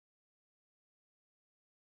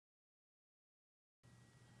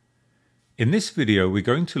In this video, we're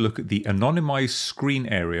going to look at the Anomymize Screen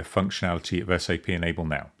Area functionality of SAP Enable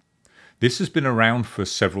Now. This has been around for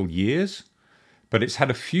several years, but it's had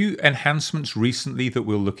a few enhancements recently that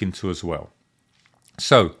we'll look into as well.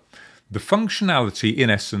 So, the functionality, in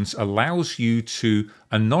essence, allows you to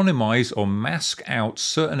anonymize or mask out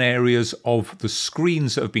certain areas of the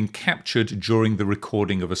screens that have been captured during the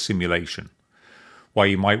recording of a simulation. Why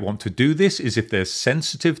you might want to do this is if there's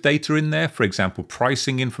sensitive data in there, for example,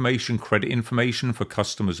 pricing information, credit information for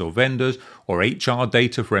customers or vendors, or HR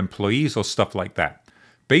data for employees or stuff like that.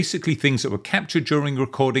 Basically things that were captured during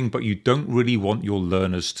recording, but you don't really want your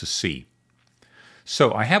learners to see.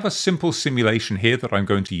 So I have a simple simulation here that I'm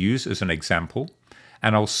going to use as an example,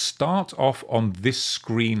 and I'll start off on this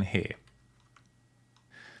screen here.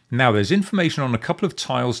 Now there's information on a couple of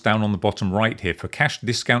tiles down on the bottom right here for cash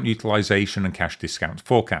discount utilization and cash discount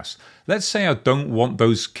forecast. Let's say I don't want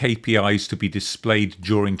those KPIs to be displayed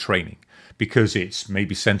during training because it's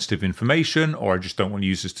maybe sensitive information, or I just don't want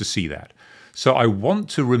users to see that. So I want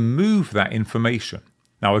to remove that information.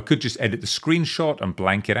 Now I could just edit the screenshot and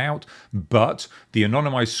blank it out, but the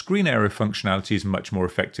Anonymize Screen Area functionality is much more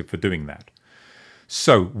effective for doing that.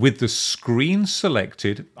 So with the screen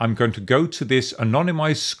selected, I'm going to go to this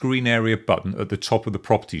Anonymize Screen Area button at the top of the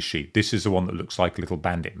properties sheet. This is the one that looks like a little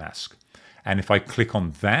bandit mask. And if I click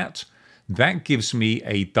on that, that gives me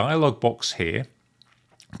a dialog box here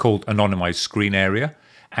called Anonymize Screen Area,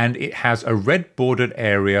 and it has a red bordered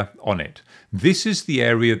area on it. This is the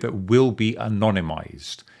area that will be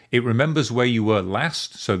anonymized. It remembers where you were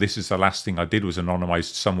last, so this is the last thing I did was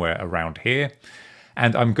anonymized somewhere around here.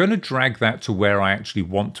 And I'm going to drag that to where I actually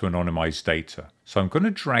want to anonymize data. So I'm going to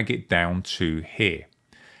drag it down to here.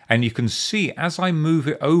 And you can see as I move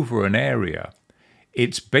it over an area,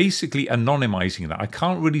 it's basically anonymizing that. I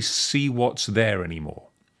can't really see what's there anymore.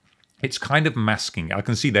 It's kind of masking it. I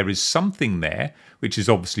can see there is something there, which is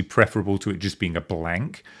obviously preferable to it just being a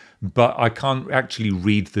blank, but I can't actually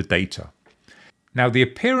read the data. Now the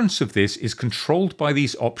appearance of this is controlled by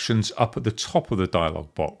these options up at the top of the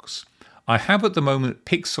dialog box. I have at the moment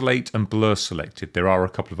pixelate and blur selected. There are a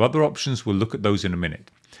couple of other options. We'll look at those in a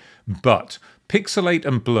minute. But pixelate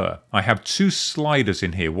and blur, I have two sliders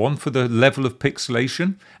in here, one for the level of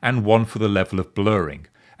pixelation and one for the level of blurring.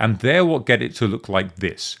 And they're what get it to look like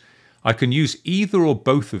this. I can use either or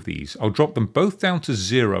both of these. I'll drop them both down to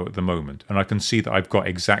 0 at the moment, and I can see that I've got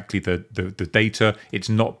exactly the data. It's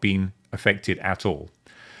not been affected at all.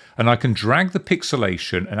 And I can drag the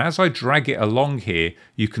pixelation, and as I drag it along here,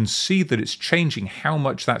 you can see that it's changing how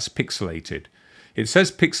much that's pixelated. It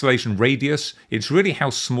says pixelation radius. It's really how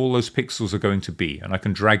small those pixels are going to be. And I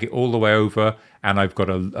can drag it all the way over, and I've got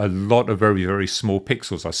a lot of very, very small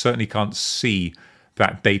pixels. I certainly can't see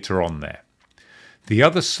that data on there. The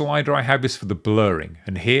other slider I have is for the blurring,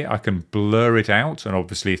 and here I can blur it out, and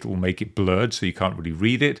obviously it will make it blurred so you can't really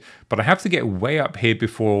read it, but I have to get way up here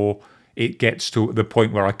before it gets to the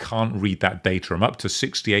point where I can't read that data. I'm up to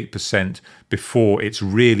 68% before it's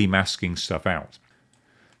really masking stuff out.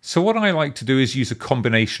 So what I like to do is use a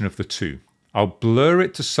combination of the two. I'll blur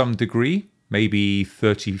it to some degree, maybe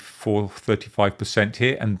 34-35%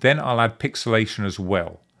 here, and then I'll add pixelation as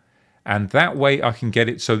well. And that way I can get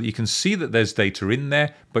it so that you can see that there's data in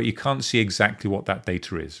there, but you can't see exactly what that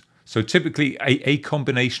data is. So typically a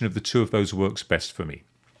combination of the two of those works best for me.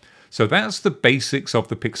 So that's the basics of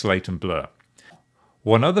the pixelate and blur.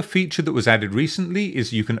 One other feature that was added recently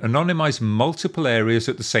is you can anonymize multiple areas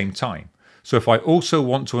at the same time. So if I also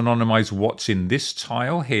want to anonymize what's in this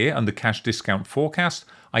tile here and the cash discount forecast,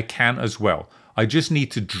 I can as well. I just need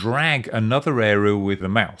to drag another area with the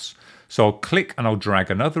mouse. So I'll click and I'll drag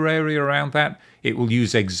another area around that. It will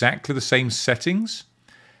use exactly the same settings.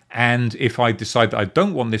 And if I decide that I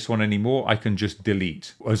don't want this one anymore, I can just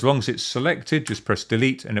delete. As long as it's selected, just press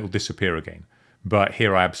delete and it will disappear again. But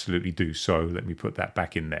here I absolutely do, so let me put that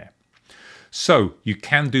back in there. So you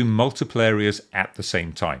can do multiple areas at the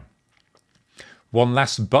same time. One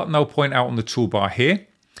last button I'll point out on the toolbar here.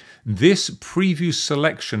 This preview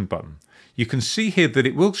selection button. You can see here that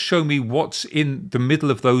it will show me what's in the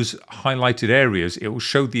middle of those highlighted areas. It will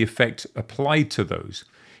show the effect applied to those.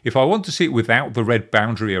 If I want to see it without the red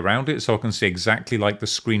boundary around it, so I can see exactly like the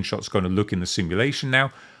screenshot's going to look in the simulation now,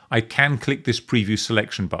 I can click this preview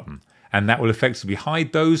selection button, and that will effectively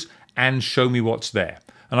hide those and show me what's there.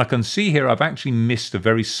 And I can see here I've actually missed a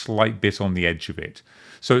very slight bit on the edge of it.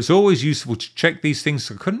 So it's always useful to check these things.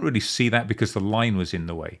 I couldn't really see that because the line was in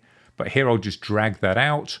the way. But here I'll just drag that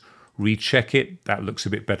out, recheck it. That looks a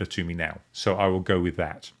bit better to me now. So I will go with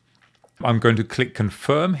that. I'm going to click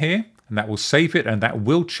confirm here. and that will save it, and that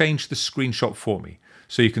will change the screenshot for me.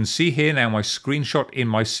 So you can see here now my screenshot in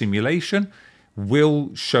my simulation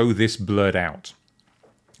will show this blurred out.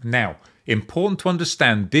 Now, important to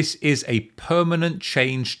understand, this is a permanent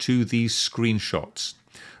change to these screenshots.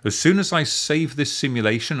 As soon as I save this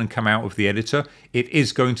simulation and come out of the editor, it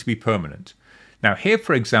is going to be permanent. Now here,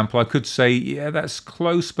 for example, I could say, yeah, that's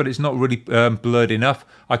close, but it's not really blurred enough.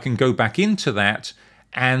 I can go back into that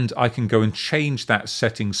and I can go and change that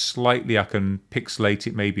setting slightly. I can pixelate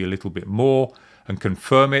it maybe a little bit more and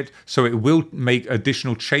confirm it. So it will make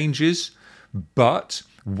additional changes, but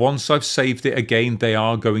once I've saved it again, they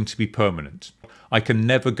are going to be permanent. I can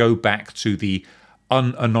never go back to the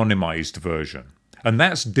unanonymized version. And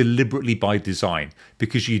that's deliberately by design,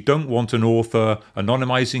 because you don't want an author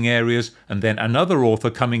anonymizing areas and then another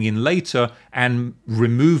author coming in later and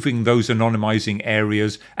removing those anonymizing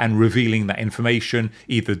areas and revealing that information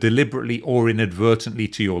either deliberately or inadvertently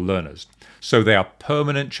to your learners. So they are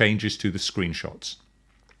permanent changes to the screenshots.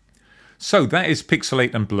 So that is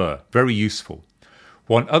pixelate and blur, very useful.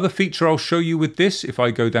 One other feature I'll show you with this, if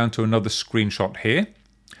I go down to another screenshot here,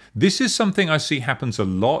 this is something I see happens a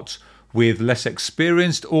lot with less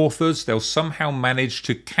experienced authors. They'll somehow manage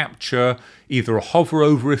to capture either a hover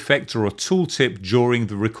over effect or a tooltip during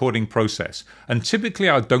the recording process. And typically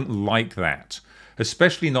I don't like that,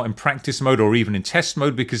 especially not in practice mode or even in test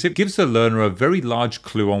mode, because it gives the learner a very large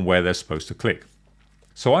clue on where they're supposed to click.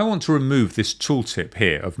 So I want to remove this tooltip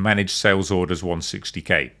here of manage sales orders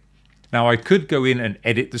 160K. Now I could go in and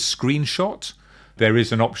edit the screenshot. There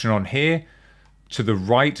is an option on here. To the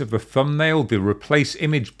right of the thumbnail, the replace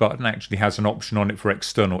image button actually has an option on it for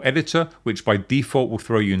external editor, which by default will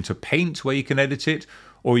throw you into Paint where you can edit it,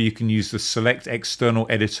 or you can use the select external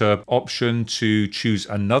editor option to choose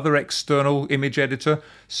another external image editor,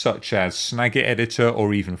 such as Snagit editor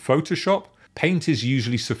or even Photoshop. Paint is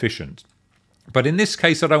usually sufficient. But in this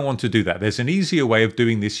case, I don't want to do that. There's an easier way of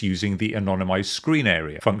doing this using the Anomymize Screen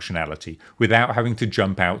Area functionality without having to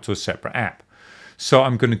jump out to a separate app. So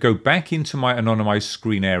I'm going to go back into my Anonymized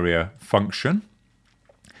Screen Area function,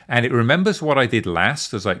 and it remembers what I did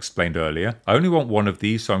last, as I explained earlier. I only want one of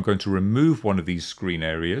these, so I'm going to remove one of these screen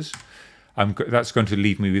areas. That's going to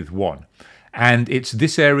leave me with one. And it's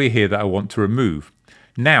this area here that I want to remove.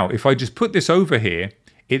 Now, if I just put this over here,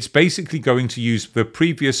 it's basically going to use the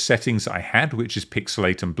previous settings I had, which is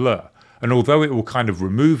pixelate and blur. And although it will kind of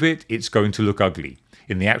remove it, it's going to look ugly.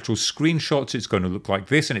 In the actual screenshots, it's going to look like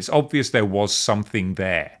this, and it's obvious there was something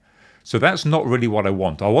there. So that's not really what I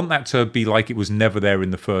want. I want that to be like it was never there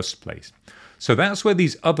in the first place. So that's where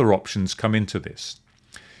these other options come into this.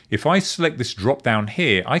 If I select this drop down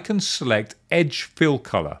here, I can select Edge Fill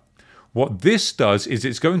Color. What this does is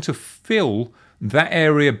it's going to fill that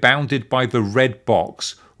area bounded by the red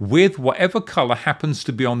box with whatever color happens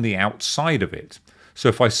to be on the outside of it. So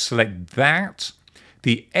if I select that,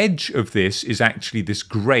 the edge of this is actually this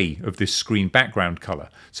gray of this screen background color.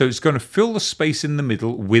 So it's going to fill the space in the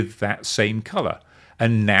middle with that same color.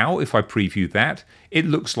 And now if I preview that, it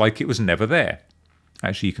looks like it was never there.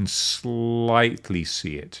 Actually, you can slightly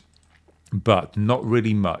see it, but not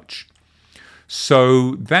really much.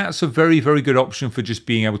 So that's a very, very good option for just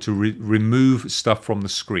being able to remove stuff from the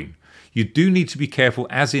screen. You do need to be careful,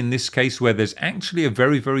 as in this case, where there's actually a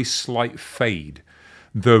very, very slight fade.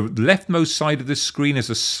 The leftmost side of the screen is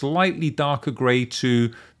a slightly darker grey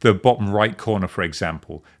to the bottom right corner, for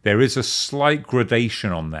example. There is a slight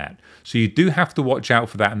gradation on that. So you do have to watch out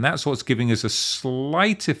for that, and that's what's giving us a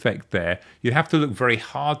slight effect there. You have to look very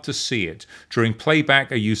hard to see it. During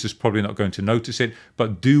playback, a user's probably not going to notice it,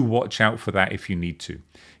 but do watch out for that if you need to.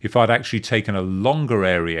 If I'd actually taken a longer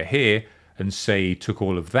area here and say took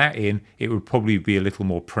all of that in, it would probably be a little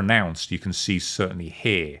more pronounced. You can see certainly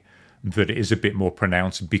here that it is a bit more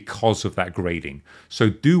pronounced because of that grading. So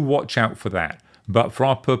do watch out for that. But for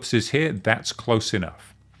our purposes here, that's close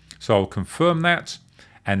enough. So I'll confirm that.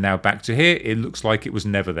 And now back to here, it looks like it was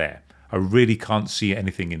never there. I really can't see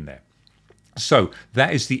anything in there. So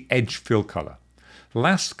that is the edge fill color.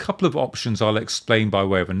 Last couple of options I'll explain by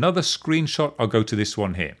way of another screenshot. I'll go to this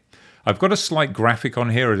one here. I've got a slight graphic on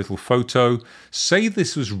here, a little photo. Say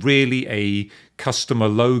this was really a customer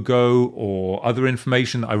logo or other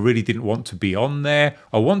information that I really didn't want to be on there.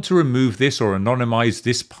 I want to remove this or anonymize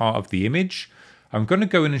this part of the image. I'm going to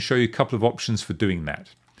go in and show you a couple of options for doing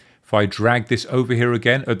that. If I drag this over here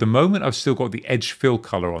again, at the moment I've still got the edge fill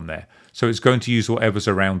color on there. So it's going to use whatever's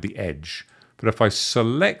around the edge. But if I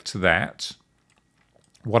select that,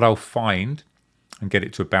 what I'll find, and get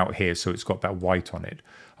it to about here so it's got that white on it,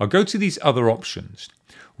 I'll go to these other options.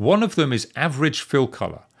 One of them is average fill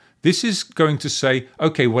color. This is going to say,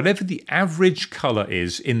 okay, whatever the average color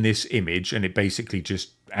is in this image, and it basically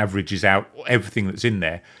just averages out everything that's in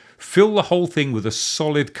there, fill the whole thing with a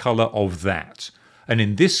solid color of that. And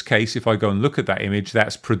in this case, if I go and look at that image,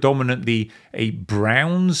 that's predominantly a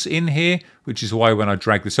browns in here, which is why when I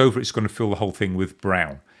drag this over, it's going to fill the whole thing with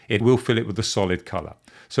brown. It will fill it with a solid color.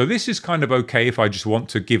 So this is kind of okay if I just want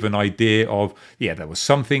to give an idea of, yeah, there was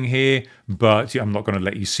something here, but I'm not going to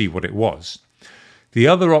let you see what it was. The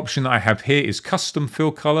other option that I have here is custom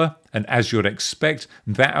fill color, and as you'd expect,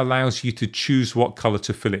 that allows you to choose what color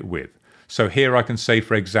to fill it with. So here I can say,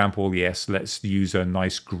 for example, yes, let's use a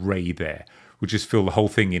nice gray there. We'll just fill the whole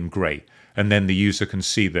thing in gray. And then the user can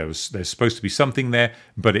see there's supposed to be something there,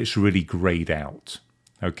 but it's really grayed out.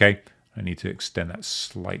 Okay, I need to extend that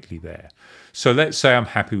slightly there. So let's say I'm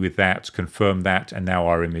happy with that, confirm that, and now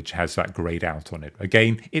our image has that grayed out on it.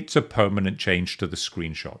 Again, it's a permanent change to the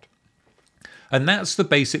screenshot. And that's the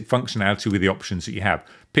basic functionality with the options that you have.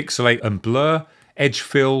 Pixelate and blur, edge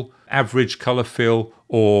fill, average color fill,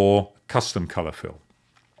 or custom color fill.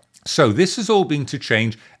 So this is all being to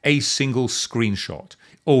change a single screenshot,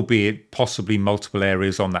 albeit possibly multiple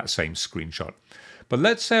areas on that same screenshot. But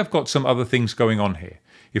let's say I've got some other things going on here.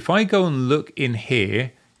 If I go and look in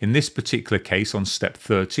here, in this particular case on step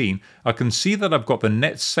 13, I can see that I've got the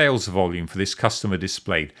net sales volume for this customer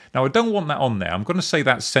displayed. Now I don't want that on there. I'm going to say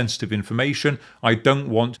that's sensitive information. I don't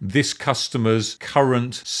want this customer's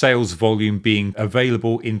current sales volume being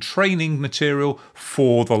available in training material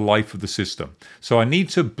for the life of the system. So I need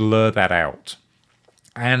to blur that out.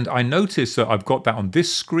 And I notice that I've got that on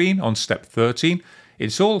this screen on step 13.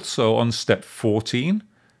 It's also on step 14.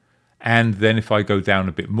 And then if I go down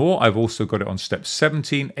a bit more, I've also got it on step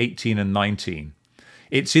 17, 18, and 19.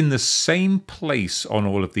 It's in the same place on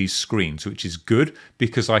all of these screens, which is good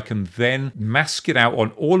because I can then mask it out on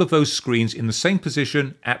all of those screens in the same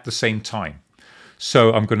position at the same time.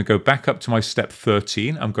 So I'm going to go back up to my step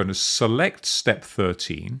 13. I'm going to select step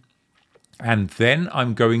 13. And then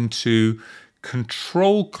I'm going to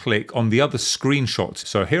control click on the other screenshots.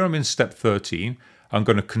 So here I'm in step 13. I'm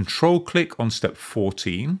going to control click on step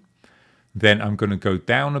 14. Then I'm going to go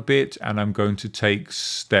down a bit and I'm going to take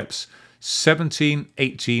steps 17,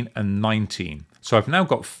 18, and 19. So I've now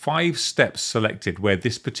got 5 steps selected where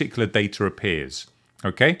this particular data appears.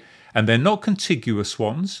 Okay, and they're not contiguous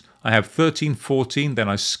ones. I have 13, 14, then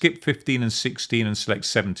I skip 15 and 16 and select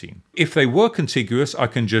 17. If they were contiguous, I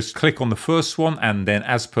can just click on the first one and then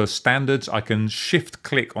as per standards, I can shift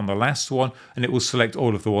click on the last one and it will select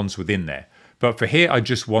all of the ones within there. But for here, I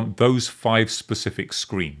just want those 5 specific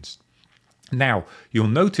screens. Now, you'll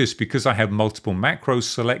notice because I have multiple macros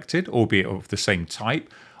selected, albeit of the same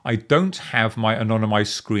type, I don't have my Anonymize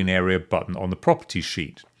Screen Area button on the Properties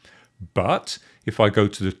sheet. But if I go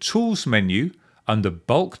to the Tools menu, under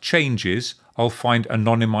Bulk Changes, I'll find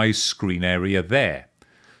Anonymize Screen Area there.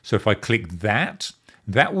 So if I click that,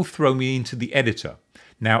 that will throw me into the editor.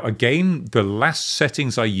 Now again, the last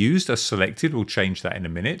settings I used are selected. We'll change that in a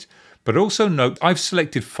minute. But also note, I've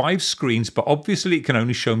selected 5 screens, but obviously it can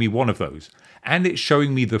only show me one of those. And it's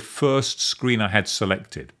showing me the first screen I had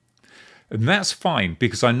selected. And that's fine,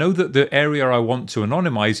 because I know that the area I want to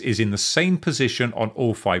anonymize is in the same position on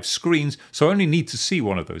all 5 screens, so I only need to see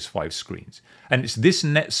one of those 5 screens. And it's this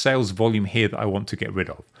net sales volume here that I want to get rid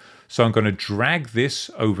of. So I'm going to drag this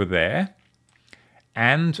over there,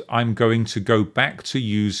 and I'm going to go back to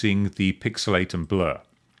using the pixelate and blur.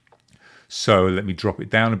 So let me drop it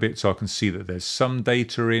down a bit so I can see that there's some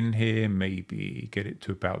data in here. Maybe get it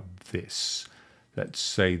to about this. Let's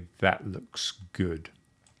say that looks good.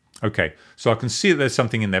 Okay, so I can see that there's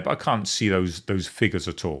something in there, but I can't see those figures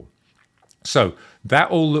at all. So that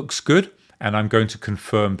all looks good, and I'm going to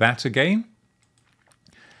confirm that again.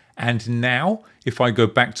 And now, if I go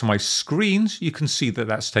back to my screens, you can see that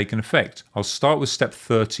that's taken effect. I'll start with step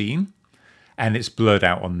 13, and it's blurred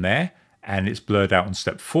out on there. And it's blurred out on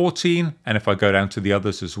step 14. And if I go down to the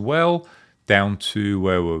others as well, down to,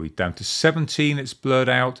 where were we? Down to 17, it's blurred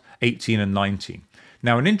out, 18 and 19.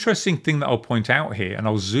 Now, an interesting thing that I'll point out here, and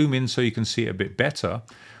I'll zoom in so you can see it a bit better.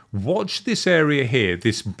 Watch this area here,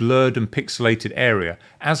 this blurred and pixelated area,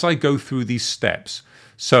 as I go through these steps.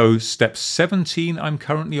 So step 17 I'm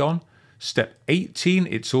currently on. Step 18,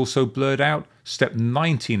 it's also blurred out. Step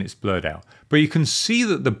 19, it's blurred out. But you can see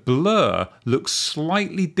that the blur looks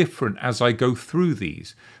slightly different as I go through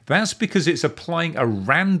these. That's because it's applying a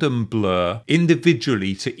random blur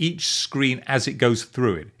individually to each screen as it goes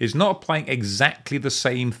through it. It's not applying exactly the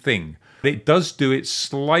same thing. It does do it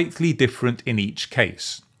slightly different in each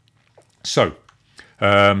case. So,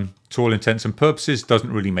 to all intents and purposes,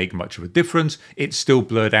 doesn't really make much of a difference. It's still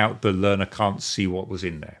blurred out. The learner can't see what was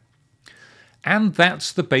in there. And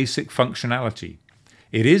that's the basic functionality.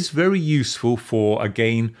 It is very useful for,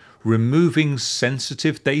 again, removing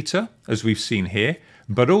sensitive data, as we've seen here,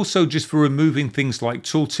 but also just for removing things like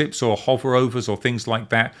tooltips or hoverovers or things like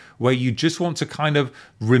that, where you just want to kind of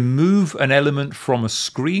remove an element from a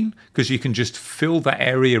screen, because you can just fill that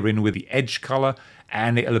area in with the edge color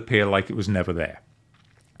and it'll appear like it was never there.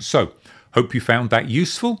 So, hope you found that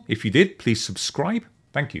useful. If you did, please subscribe.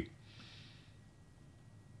 Thank you.